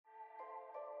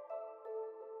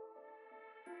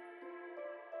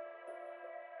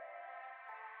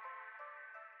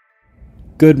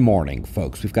Good morning,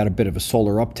 folks. We've got a bit of a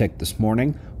solar uptick this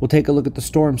morning. We'll take a look at the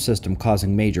storm system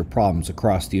causing major problems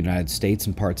across the United States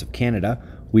and parts of Canada.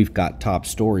 We've got top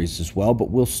stories as well,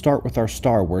 but we'll start with our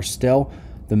star, where still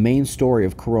the main story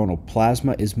of coronal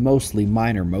plasma is mostly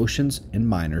minor motions and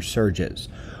minor surges.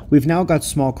 We've now got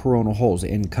small coronal holes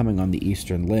incoming on the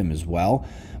eastern limb as well,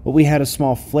 but we had a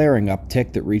small flaring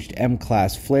uptick that reached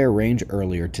M-class flare range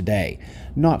earlier today.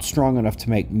 Not strong enough to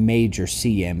make major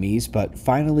CMEs, but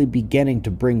finally beginning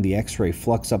to bring the X-ray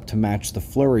flux up to match the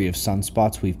flurry of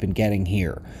sunspots we've been getting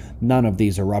here. None of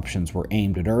these eruptions were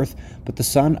aimed at Earth, but the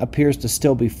sun appears to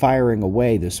still be firing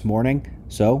away this morning,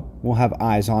 so we'll have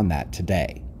eyes on that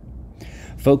today.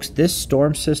 Folks, this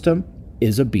storm system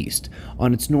is a beast.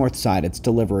 On its north side, it's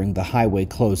delivering the highway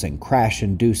closing,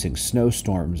 crash-inducing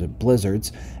snowstorms and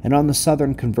blizzards, and on the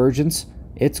southern convergence,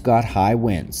 it's got high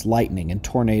winds, lightning, and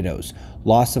tornadoes.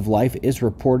 Loss of life is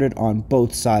reported on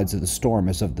both sides of the storm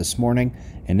as of this morning,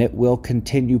 and it will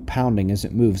continue pounding as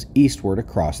it moves eastward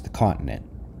across the continent.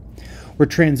 We're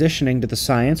transitioning to the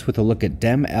science with a look at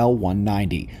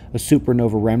Dec.14.2022, a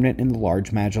supernova remnant in the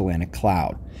Large Magellanic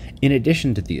Cloud. In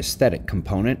addition to the aesthetic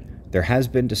component, there has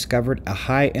been discovered a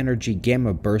high-energy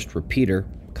gamma burst repeater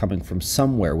coming from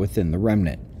somewhere within the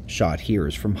remnant. Shot here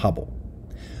is from Hubble.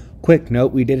 Quick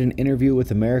note, we did an interview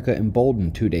with America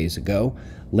Emboldened 2 days ago.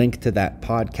 Link to that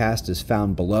podcast is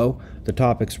found below. The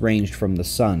topics ranged from the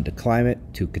sun to climate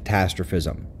to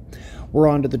catastrophism. We're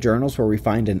on to the journals, where we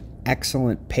find an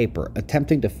excellent paper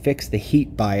attempting to fix the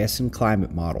heat bias in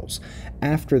climate models.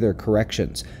 After their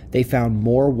corrections, they found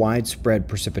more widespread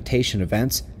precipitation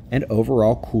events and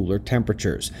overall cooler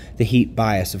temperatures. The heat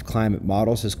bias of climate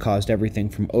models has caused everything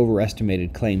from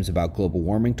overestimated claims about global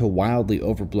warming to wildly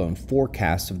overblown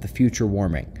forecasts of the future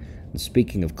warming. And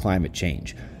speaking of climate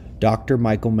change, Dr.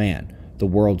 Michael Mann, the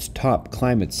world's top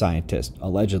climate scientist,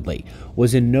 allegedly,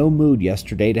 was in no mood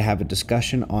yesterday to have a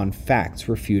discussion on facts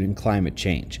refuting climate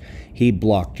change. He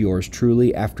blocked yours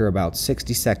truly after about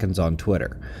 60 seconds on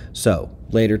Twitter. So,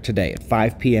 later today at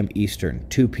 5 p.m. Eastern,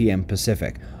 2 p.m.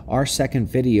 Pacific, our second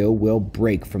video will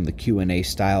break from the Q&A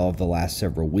style of the last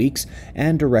several weeks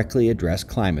and directly address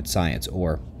climate science,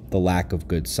 or the lack of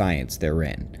good science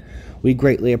therein. We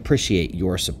greatly appreciate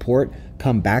your support.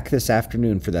 Come back this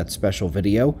afternoon for that special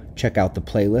video. Check out the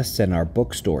playlists and our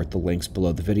bookstore at the links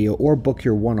below the video, or book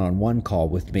your one-on-one call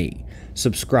with me.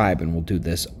 Subscribe and we'll do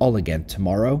this all again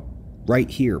tomorrow, right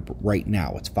here, but right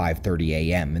now it's 5:30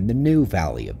 a.m. in the new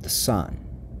Valley of the Sun.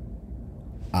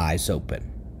 Eyes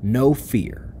open. No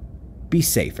fear. Be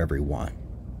safe, everyone.